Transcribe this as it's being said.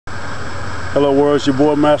Hello world, it's your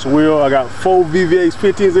boy MasterWill's. I got 4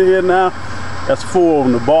 VVX15's in here now. That's 4 of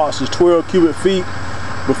them. The box is 12 cubic feet.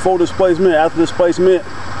 Before displacement, after displacement,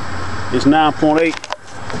 it's 9.8.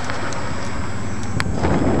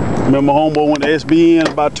 Remember my homeboy went to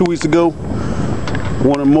SBN about 2 weeks ago.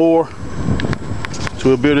 Wanted more. So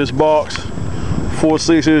we'll build this box. 4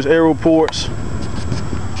 6-inch Aero Ports.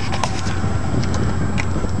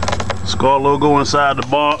 SKAR logo inside the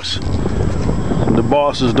box. The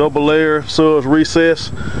box is double layer, subs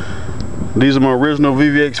recessed. These are my original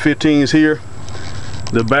VVX15's here.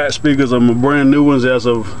 The back speakers are my brand new ones as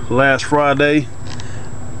of last Friday.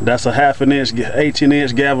 That's a 1/2 inch,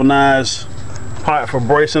 18-inch galvanized pipe for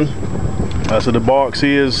bracing. That's what the box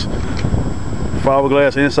is.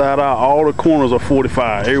 Fiberglass inside out. All the corners are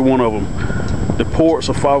 45, every one of them. The ports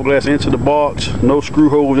are fiberglass into the box. No screw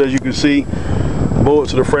holes, as you can see. Bolted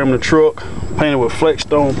to the frame of the truck. Painted with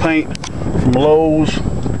Flecstone paint from Lowe's.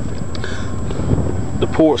 The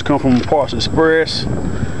ports come from Parts Express.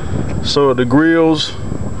 So the grills,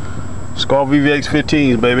 SKAR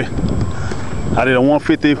VVX15's, baby. I did a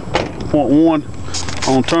 150.1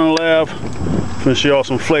 on turn lab. Gonna show y'all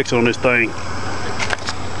some flex on this thing.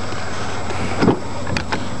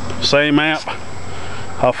 Same amp,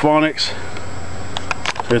 harmonics.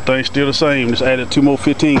 Everything's still the same. Just added 2 more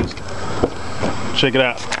 15's. Check it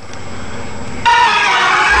out.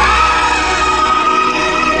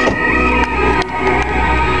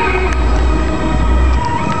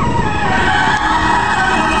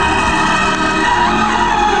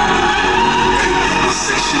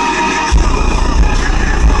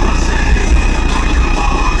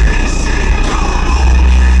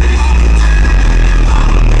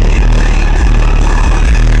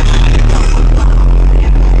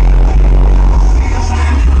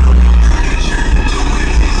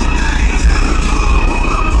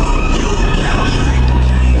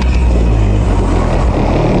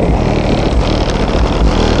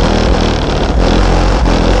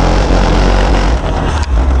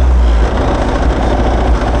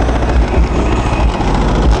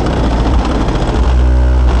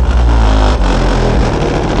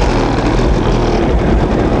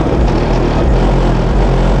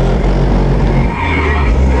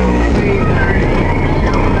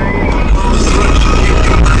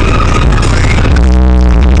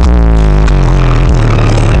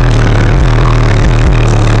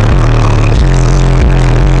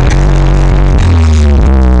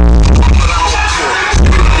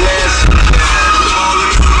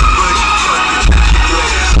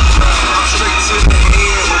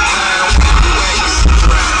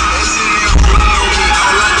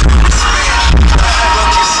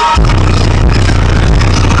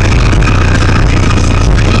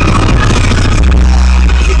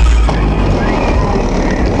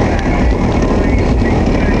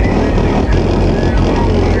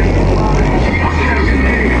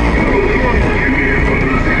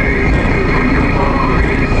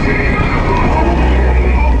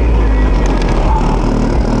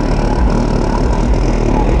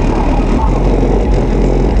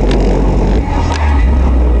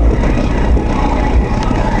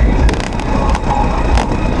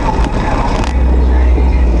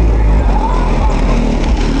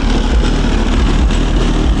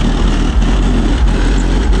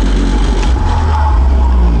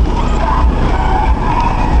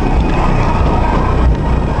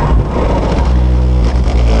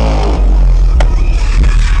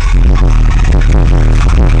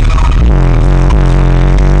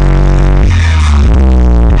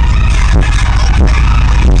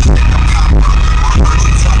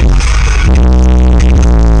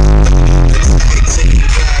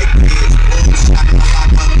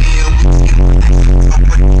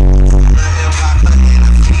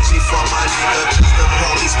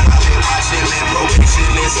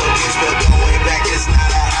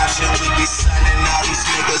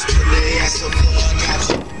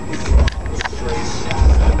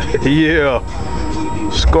 Yeah,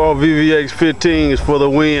 SKAR VVX15's for the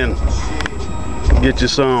win. Get you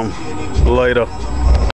some later.